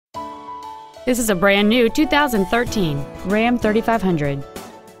This is a brand new 2013 Ram 3500.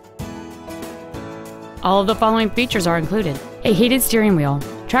 All of the following features are included: a heated steering wheel,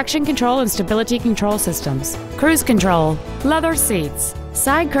 traction control and stability control systems, cruise control, leather seats,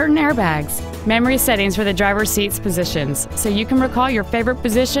 side curtain airbags, memory settings for the driver's seat's positions so you can recall your favorite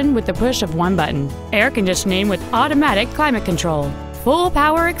position with the push of one button, air conditioning with automatic climate control, full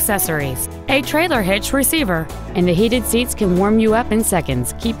power accessories, a trailer hitch receiver, and the heated seats can warm you up in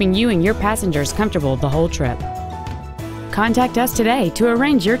seconds, keeping you and your passengers comfortable the whole trip. Contact us today to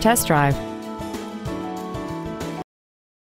arrange your test drive.